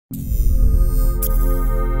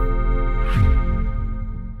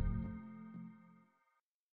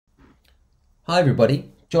Hi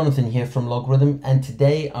everybody, Jonathan here from LogRhythm, and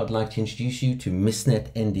today I'd like to introduce you to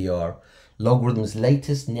MistNet NDR, LogRhythm's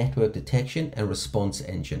latest network detection and response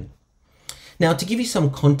engine. Now, to give you some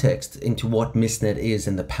context into what MistNet is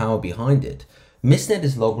and the power behind it, MistNet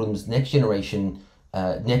is LogRhythm's next generation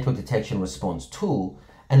network detection response tool,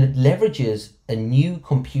 and it leverages a new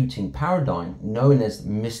computing paradigm known as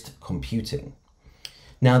Mist computing.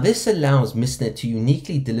 Now, this allows MistNet to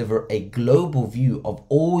uniquely deliver a global view of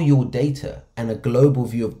all your data and a global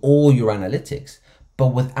view of all your analytics, but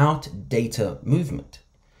without data movement.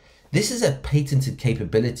 This is a patented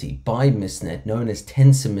capability by MistNet known as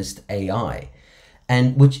TensorMist AI,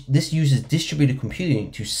 and which this uses distributed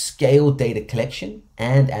computing to scale data collection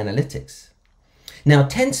and analytics. Now,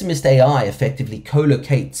 TensorMist AI effectively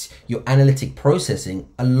co-locates your analytic processing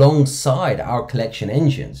alongside our collection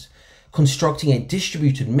engines, constructing a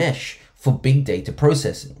distributed mesh for big data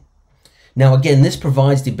processing. Now again, this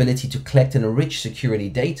provides the ability to collect and enrich security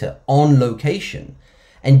data on location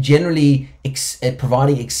and generally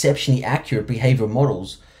providing exceptionally accurate behavioral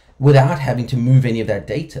models without having to move any of that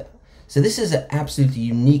data. So this is an absolutely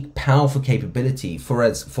unique, powerful capability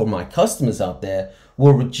for my customers out there,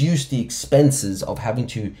 will reduce the expenses of having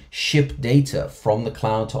to ship data from the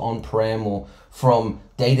cloud to on-prem or from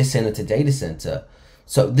data center to data center.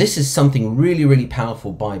 So this is something really, really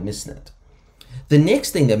powerful by MistNet. The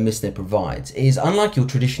next thing that MistNet provides is, unlike your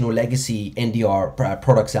traditional legacy NDR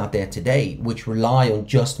products out there today, which rely on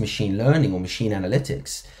just machine learning or machine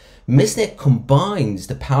analytics, MistNet combines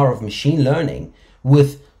the power of machine learning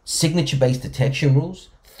with signature-based detection rules,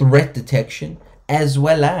 threat detection, as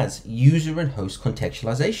well as user and host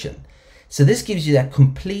contextualization. So this gives you that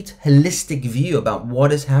complete holistic view about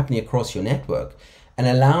what is happening across your network, and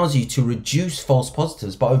allows you to reduce false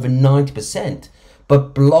positives by over 90%,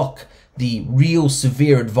 but block the real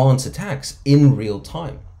severe advanced attacks in real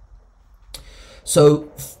time. So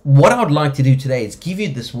what I would like to do today is give you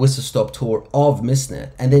this whistle-stop tour of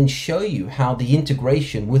MistNet and then show you how the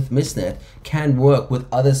integration with MistNet can work with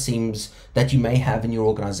other SIEMs that you may have in your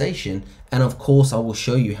organization. And of course, I will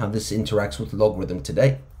show you how this interacts with LogRhythm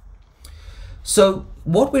today. So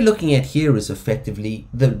what we're looking at here is effectively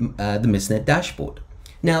the MistNet dashboard.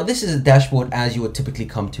 Now, this is a dashboard as you would typically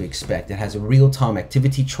come to expect. It has a real-time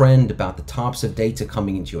activity trend about the types of data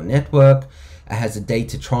coming into your network. It has the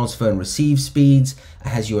data transfer and receive speeds. It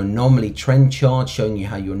has your anomaly trend chart showing you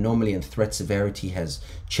how your anomaly and threat severity has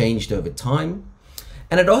changed over time.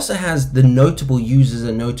 And it also has the notable users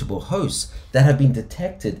and notable hosts that have been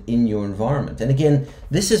detected in your environment. And again,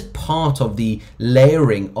 this is part of the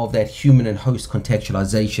layering of that human and host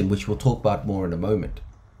contextualization, which we'll talk about more in a moment.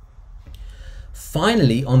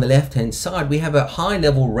 Finally, on the left-hand side, we have a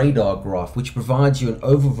high-level radar graph, which provides you an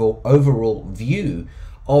overall view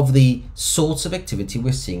of the sorts of activity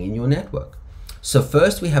we're seeing in your network. So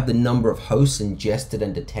first, we have the number of hosts ingested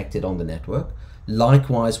and detected on the network.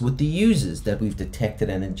 Likewise with the users that we've detected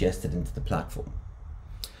and ingested into the platform.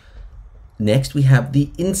 Next, we have the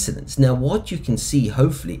incidents. Now, what you can see,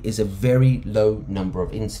 hopefully, is a very low number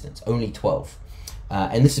of incidents, only 12.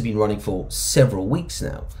 And this has been running for several weeks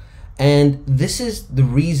now. And this is the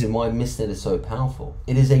reason why MistNet is so powerful.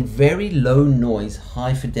 It is a very low noise,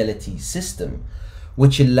 high fidelity system,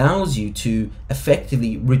 which allows you to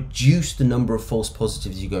effectively reduce the number of false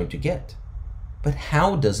positives you're going to get. But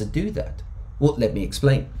how does it do that? Well, let me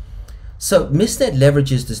explain. So MistNet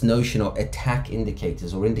leverages this notion of attack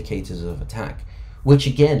indicators or indicators of attack, which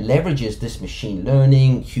again leverages this machine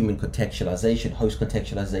learning, human contextualization, host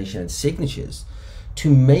contextualization, and signatures to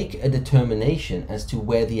make a determination as to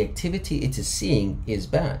where the activity it is seeing is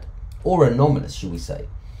bad or anomalous, should we say.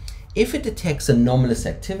 If it detects anomalous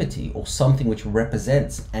activity or something which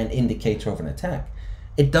represents an indicator of an attack,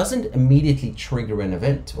 it doesn't immediately trigger an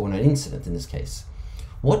event or an incident in this case.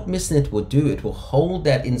 What MistNet will do, it will hold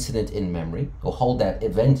that incident in memory or hold that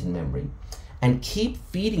event in memory and keep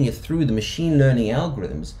feeding it through the machine learning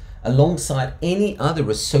algorithms alongside any other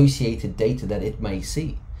associated data that it may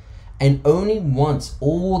see. And only once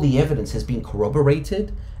all the evidence has been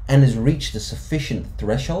corroborated and has reached a sufficient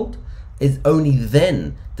threshold, is only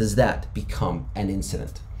then does that become an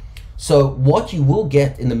incident. So what you will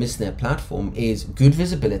get in the MistNet platform is good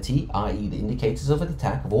visibility, i.e. the indicators of an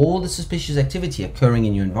attack, of all the suspicious activity occurring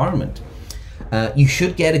in your environment. You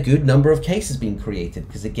should get a good number of cases being created,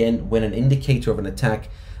 because again, when an indicator of an attack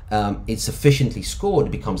is sufficiently scored,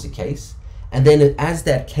 it becomes a case. And then as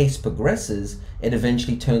that case progresses, it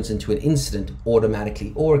eventually turns into an incident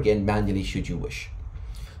automatically or again manually should you wish.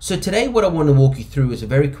 So today what I want to walk you through is a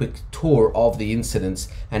very quick tour of the incidents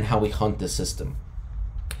and how we hunt the system.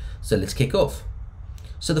 So let's kick off.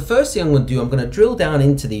 So the first thing I'm going to do, I'm going to drill down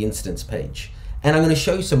into the incidents page. And I'm going to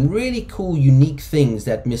show you some really cool, unique things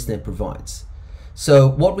that MistNet provides. So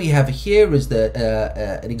what we have here is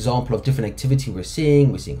an example of different activity we're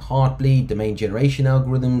seeing. We're seeing heartbleed, domain generation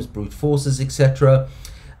algorithms, brute forces, etc.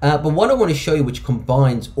 But what I want to show you, which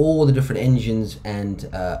combines all the different engines and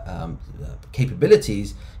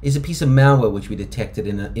capabilities, is a piece of malware which we detected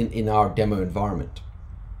in our demo environment.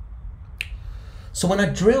 So when I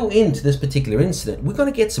drill into this particular incident, we're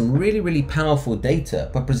going to get some really, really powerful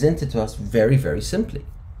data, but presented to us very, very simply.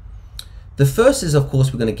 The first is, of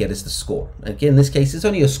course, we're going to get is the score. Again, in this case, it's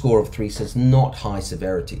only a score of 3, so it's not high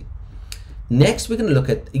severity. Next, we're going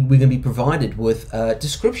to be provided with a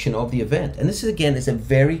description of the event. And this is, again, is a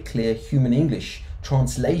very clear human English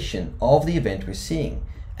translation of the event we're seeing.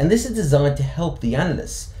 And this is designed to help the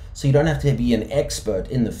analysts. So you don't have to be an expert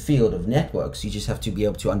in the field of networks. You just have to be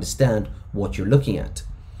able to understand what you're looking at.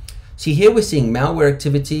 See, here we're seeing malware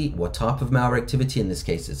activity. What type of malware activity? In this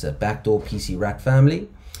case, it's a backdoor PC rat family.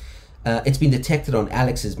 It's been detected on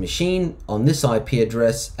Alex's machine on this IP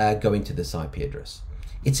address, going to this IP address.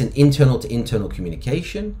 It's an internal to internal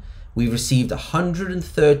communication. We've received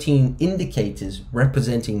 113 indicators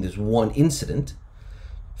representing this one incident.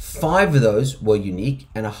 5 of those were unique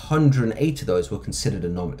and 108 of those were considered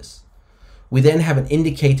anomalous. We then have an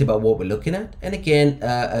indicator about what we're looking at, and again,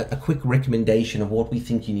 a quick recommendation of what we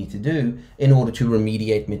think you need to do in order to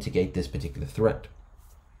remediate, mitigate this particular threat.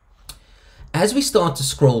 As we start to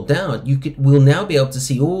scroll down, we'll now be able to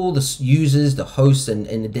see all the users, the hosts, and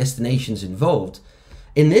the destinations involved.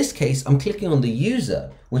 In this case, I'm clicking on the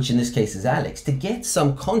user, which in this case is Alex, to get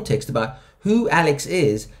some context about who Alex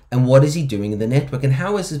is and what is he doing in the network and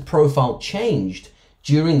how has his profile changed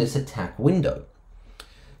during this attack window.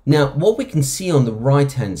 Now, what we can see on the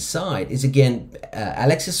right-hand side is, again,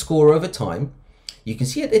 Alex's score over time. You can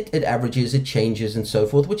see it averages, it changes, and so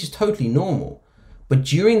forth, which is totally normal. But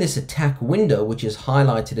during this attack window, which is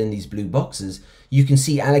highlighted in these blue boxes, you can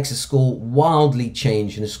see Alex's score wildly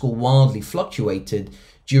changed and his score wildly fluctuated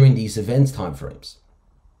during these event timeframes.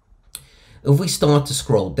 If we start to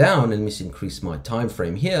scroll down, and let me increase my time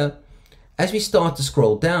frame here, as we start to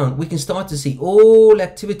scroll down, we can start to see all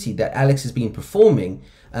activity that Alex has been performing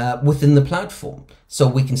within the platform. So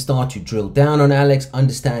we can start to drill down on Alex,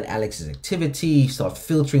 understand Alex's activity, start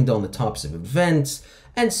filtering down the types of events,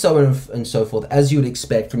 and so on and so forth, as you would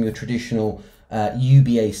expect from your traditional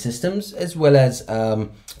UBA systems, as well as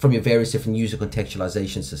from your various different user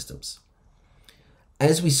contextualization systems.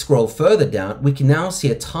 As we scroll further down, we can now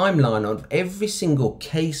see a timeline of every single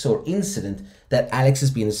case or incident that Alex has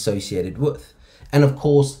been associated with. And of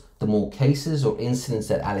course, the more cases or incidents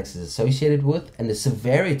that Alex is associated with and the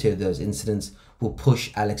severity of those incidents will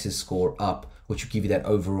push Alex's score up, which will give you that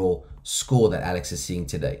overall score that Alex is seeing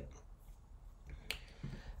today.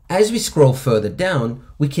 As we scroll further down,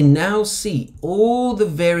 we can now see all the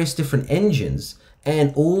various different engines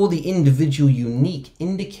and all the individual unique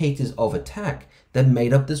indicators of attack that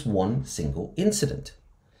made up this one single incident.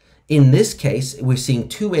 In this case, we're seeing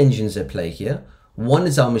 2 engines at play here. One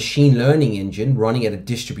is our machine learning engine running at a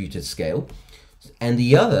distributed scale, and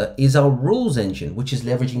the other is our rules engine, which is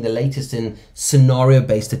leveraging the latest in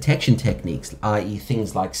scenario-based detection techniques, i.e.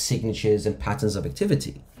 things like signatures and patterns of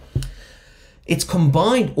activity. It's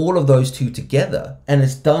combined all of those 2 together, and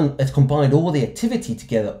it's combined all the activity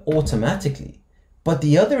together automatically. But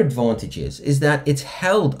the other advantage is that it's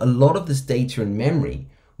held a lot of this data in memory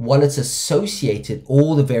while it's associated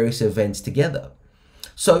all the various events together.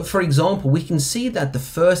 So for example, we can see that the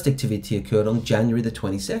first activity occurred on January the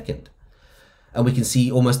 22nd. And we can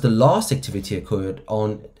see almost the last activity occurred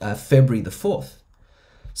on February the 4th.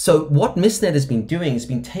 So what MistNet has been doing has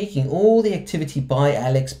been taking all the activity by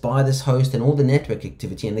Alex, by this host, and all the network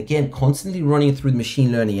activity, and again, constantly running it through the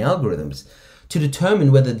machine learning algorithms to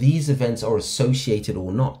determine whether these events are associated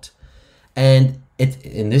or not. And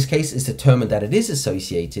in this case, it's determined that it is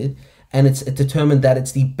associated, and it's determined that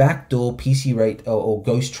it's the backdoor PC rate or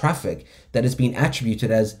ghost traffic that has been attributed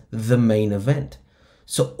as the main event.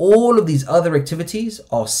 So all of these other activities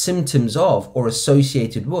are symptoms of or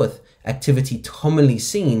associated with activity commonly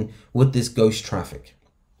seen with this ghost traffic.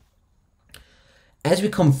 As we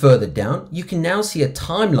come further down, you can now see a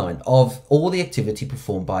timeline of all the activity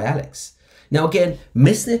performed by Alex. Now again,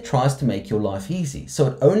 MistNet tries to make your life easy, so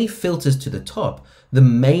it only filters to the top the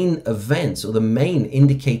main events or the main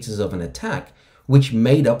indicators of an attack which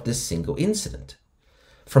made up this single incident.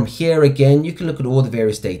 From here again, you can look at all the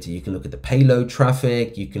various data. You can look at the payload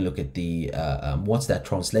traffic, you can look at the what's that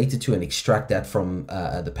translated to and extract that from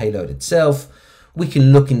the payload itself. We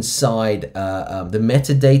can look inside the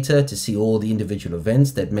metadata to see all the individual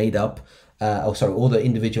events that made up, all the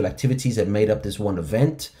individual activities that made up this one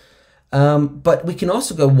event. But we can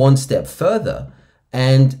also go one step further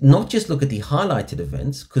and not just look at the highlighted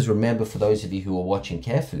events, because remember, for those of you who are watching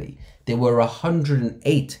carefully, there were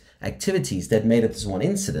 108 activities that made up this one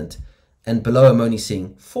incident, and below I'm only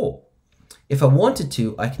seeing 4. If I wanted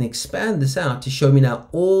to, I can expand this out to show me now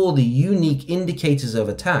all the unique indicators of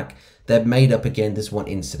attack that made up, again, this one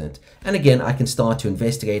incident. And again, I can start to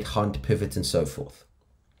investigate, hunt, pivot, and so forth.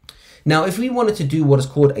 Now, if we wanted to do what is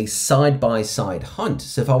called a side-by-side hunt,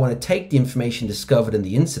 so if I want to take the information discovered in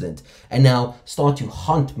the incident and now start to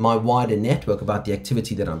hunt my wider network about the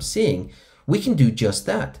activity that I'm seeing, we can do just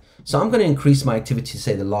that. So I'm going to increase my activity to,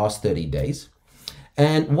 say, the last 30 days.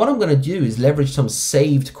 And what I'm going to do is leverage some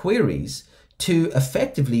saved queries to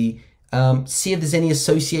effectively see if there's any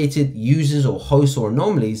associated users or hosts or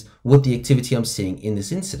anomalies with the activity I'm seeing in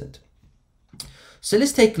this incident. So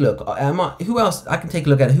let's take a look. Who else? I can take a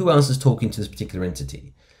look at who else is talking to this particular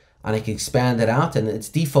entity. And I can expand that out, and it's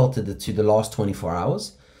defaulted to the last 24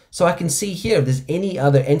 hours. So I can see here if there's any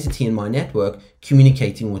other entity in my network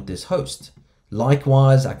communicating with this host.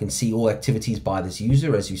 Likewise, I can see all activities by this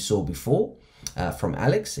user, as you saw before from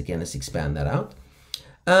Alex. Again, let's expand that out.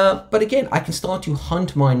 But again, I can start to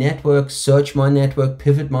hunt my network, search my network,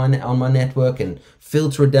 pivot on my network, and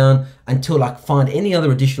filter it down until I find any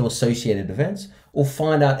other additional associated events, or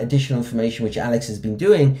find out additional information which Alex has been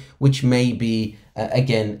doing, which may be,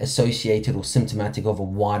 again, associated or symptomatic of a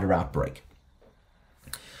wider outbreak.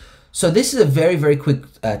 So this is a very, very quick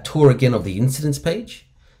tour again of the incidents page.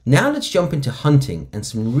 Now let's jump into hunting and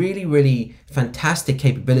some really, really fantastic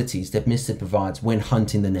capabilities that MistNet provides when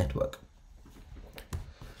hunting the network.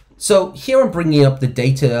 So here I'm bringing up the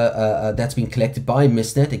data that's been collected by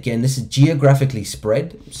MistNet. Again, this is geographically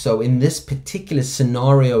spread. So in this particular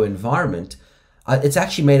scenario environment, it's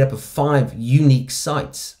actually made up of 5 unique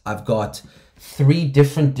sites. I've got 3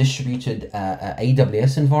 different distributed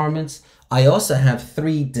AWS environments. I also have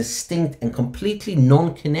 3 distinct and completely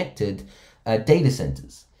non-connected data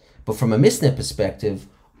centers. But from a MistNet perspective,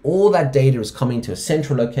 all that data is coming to a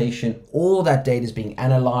central location. All that data is being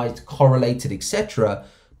analyzed, correlated, etc.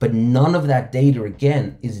 But none of that data,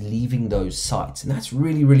 again, is leaving those sites. And that's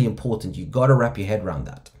really, really important. You've got to wrap your head around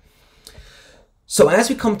that. So as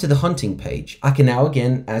we come to the hunting page, I can now,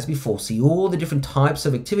 again, as before, see all the different types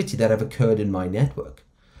of activity that have occurred in my network.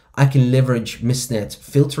 I can leverage MistNet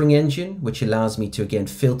filtering engine, which allows me to, again,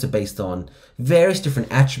 filter based on various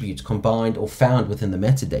different attributes combined or found within the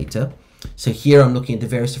metadata. So here I'm looking at the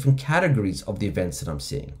various different categories of the events that I'm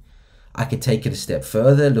seeing. I can take it a step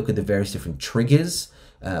further, look at the various different triggers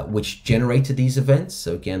which generated these events.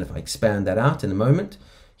 So again, if I expand that out in a moment,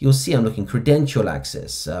 you'll see I'm looking credential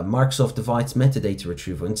access, Microsoft device metadata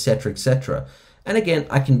retrieval, etc., etc. And again,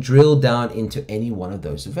 I can drill down into any one of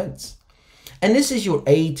those events. And this is your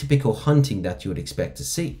atypical hunting that you would expect to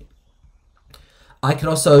see. I can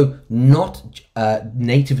also not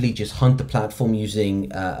natively just hunt the platform using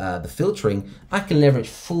the filtering. I can leverage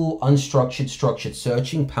full unstructured, structured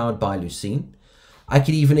searching powered by Lucene. I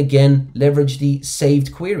could even, again, leverage the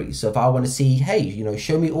saved queries. So if I want to see, hey,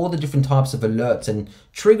 show me all the different types of alerts and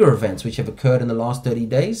trigger events which have occurred in the last 30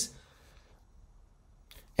 days.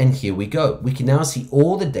 And here we go. We can now see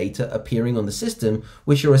all the data appearing on the system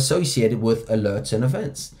which are associated with alerts and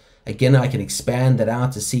events. Again, I can expand that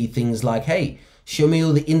out to see things like, hey, show me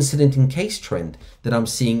all the incident and case trend that I'm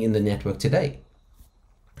seeing in the network today.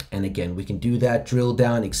 And again, we can do that, drill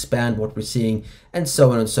down, expand what we're seeing, and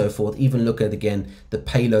so on and so forth. Even look at, again, the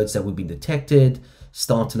payloads that would be detected,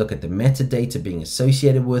 start to look at the metadata being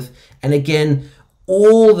associated with. And again,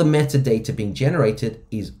 all the metadata being generated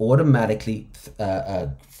is automatically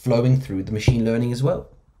flowing through the machine learning as well.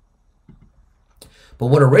 But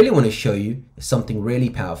what I really want to show you is something really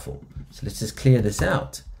powerful. So let's just clear this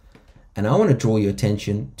out. And I want to draw your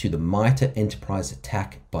attention to the MITRE Enterprise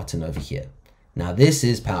Attack button over here. Now this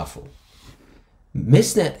is powerful.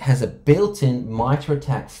 MistNet has a built-in MITRE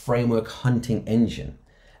ATT&CK framework hunting engine.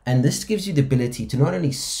 And this gives you the ability to not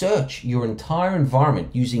only search your entire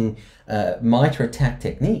environment using MITRE ATT&CK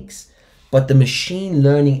techniques, but the machine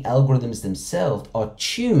learning algorithms themselves are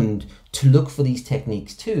tuned to look for these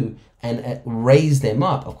techniques too and raise them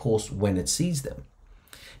up, of course, when it sees them.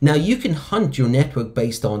 Now you can hunt your network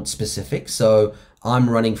based on specifics. So I'm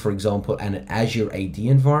running, for example, an Azure AD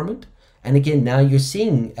environment. And again, now you're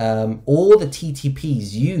seeing all the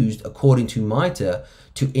TTPs used according to MITRE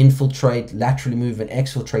to infiltrate, laterally move, and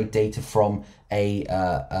exfiltrate data from a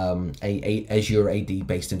Azure AD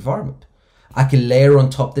based environment. I can layer on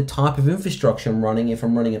top the type of infrastructure I'm running if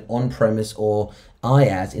I'm running an on-premise or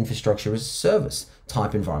IaaS, infrastructure as a service,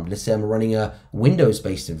 type environment. Let's say I'm running a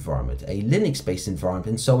Windows-based environment, a Linux-based environment,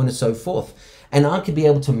 and so on and so forth. And I could be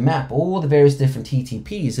able to map all the various different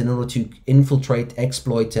TTPs in order to infiltrate,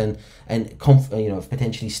 exploit, and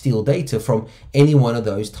potentially steal data from any one of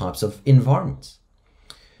those types of environments.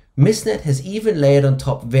 MistNet has even layered on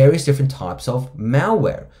top various different types of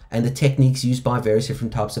malware and the techniques used by various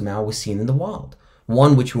different types of malware seen in the wild.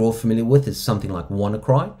 One which we're all familiar with is something like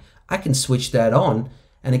WannaCry. I can switch that on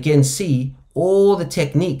and again see all the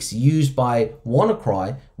techniques used by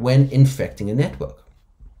WannaCry when infecting a network.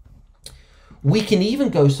 We can even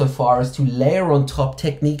go so far as to layer on top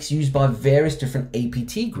techniques used by various different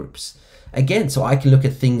APT groups. Again, so I can look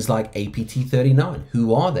at things like APT39.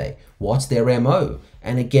 Who are they? What's their MO?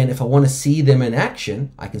 And again, if I want to see them in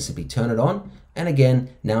action, I can simply turn it on and again,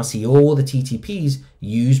 now see all the TTPs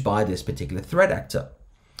used by this particular threat actor.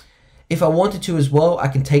 If I wanted to as well, I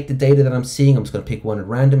can take the data that I'm seeing. I'm just going to pick one at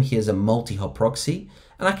random. Here's a multi-hop proxy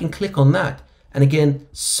and I can click on that. And again,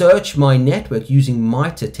 search my network using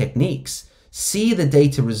MITRE techniques. See the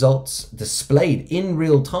data results displayed in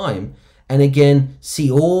real time, and again,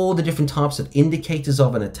 see all the different types of indicators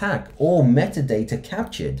of an attack or metadata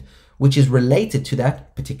captured, which is related to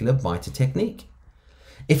that particular MITRE technique.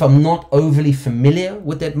 If I'm not overly familiar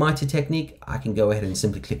with that MITRE technique, I can go ahead and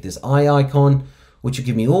simply click this eye icon, which will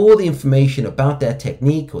give me all the information about that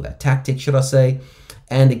technique or that tactic, should I say.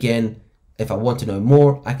 And again, if I want to know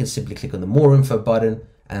more, I can simply click on the more info button,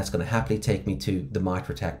 and that's going to happily take me to the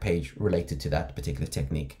MITRE ATT&CK page related to that particular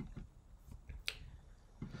technique.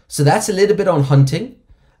 So that's a little bit on hunting.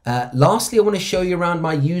 Lastly, I want to show you around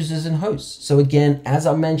my users and hosts. So again, as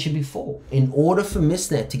I mentioned before, in order for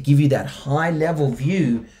MistNet to give you that high level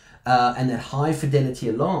view and that high fidelity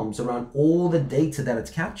alarms around all the data that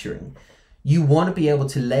it's capturing, you want to be able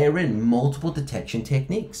to layer in multiple detection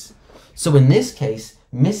techniques. So in this case,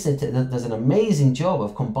 MistNet does an amazing job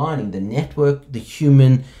of combining the network, the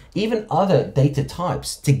human, even other data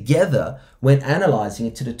types together when analyzing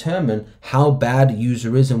it to determine how bad a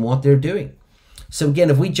user is and what they're doing. So again,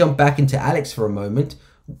 if we jump back into Alex for a moment,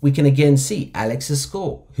 we can again see Alex's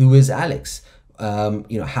score. Who is Alex?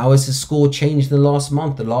 How has his score changed in the last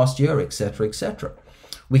month, the last year, etc., etc.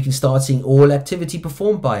 We can start seeing all activity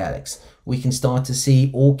performed by Alex. We can start to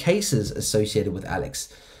see all cases associated with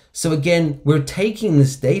Alex. So again, we're taking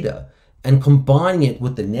this data and combining it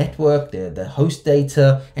with the network, the host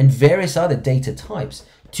data, and various other data types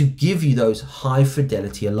to give you those high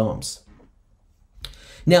fidelity alarms.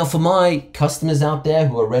 Now, for my customers out there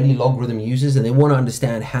who are already LogRhythm users and they want to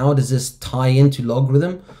understand how does this tie into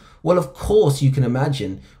LogRhythm, well, of course, you can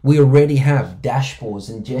imagine we already have dashboards,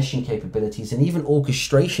 ingestion capabilities, and even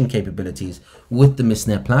orchestration capabilities with the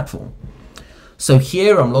MistNet platform. So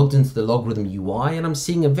here I'm logged into the LogRhythm UI and I'm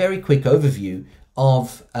seeing a very quick overview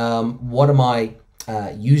of what are my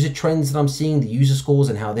user trends that I'm seeing, the user scores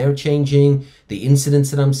and how they're changing, the incidents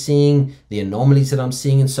that I'm seeing, the anomalies that I'm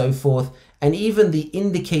seeing and so forth, and even the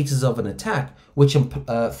indicators of an attack, which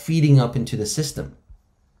I'm feeding up into the system.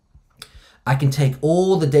 I can take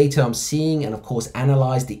all the data I'm seeing and of course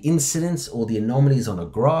analyze the incidents or the anomalies on a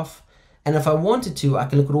graph. And if I wanted to, I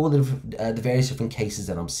can look at all the various different cases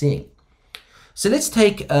that I'm seeing. So let's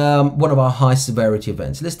take one of our high severity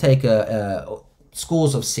events. Let's take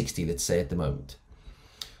scores of 60, let's say, at the moment.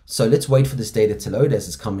 So let's wait for this data to load as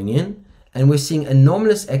it's coming in. And we're seeing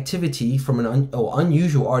anomalous activity from an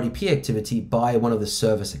unusual RDP activity by one of the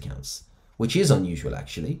service accounts, which is unusual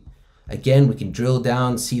actually. Again, we can drill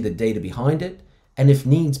down, see the data behind it. And if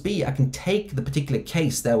needs be, I can take the particular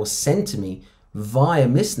case that was sent to me via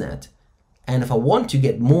MistNet. And if I want to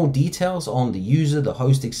get more details on the user, the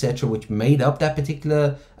host, etc., which made up that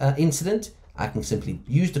particular incident, I can simply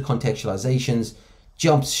use the contextualizations,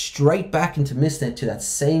 jump straight back into MistNet to that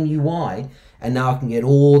same UI, and now I can get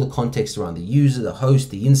all the context around the user, the host,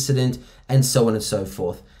 the incident, and so on and so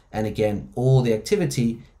forth. And again, all the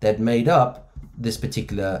activity that made up this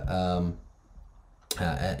particular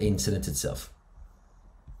incident itself.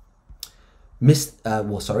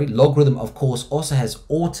 LogRhythm, of course, also has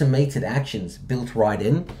automated actions built right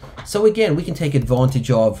in. So again, we can take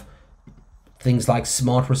advantage of things like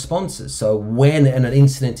smart responses. So when an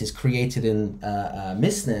incident is created in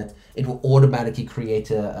MistNet, it will automatically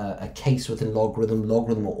create a case within LogRhythm.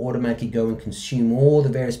 LogRhythm will automatically go and consume all the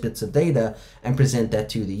various bits of data and present that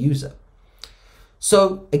to the user.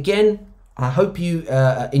 So again, I hope you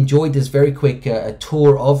enjoyed this very quick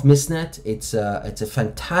tour of MistNet. It's a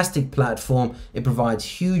fantastic platform. It provides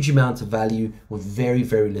huge amounts of value with very,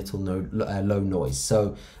 very little low noise.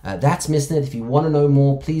 So that's MistNet. If you want to know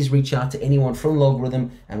more, please reach out to anyone from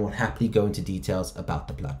LogRhythm and we'll happily go into details about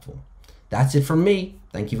the platform. That's it from me.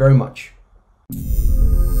 Thank you very much.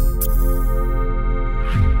 you.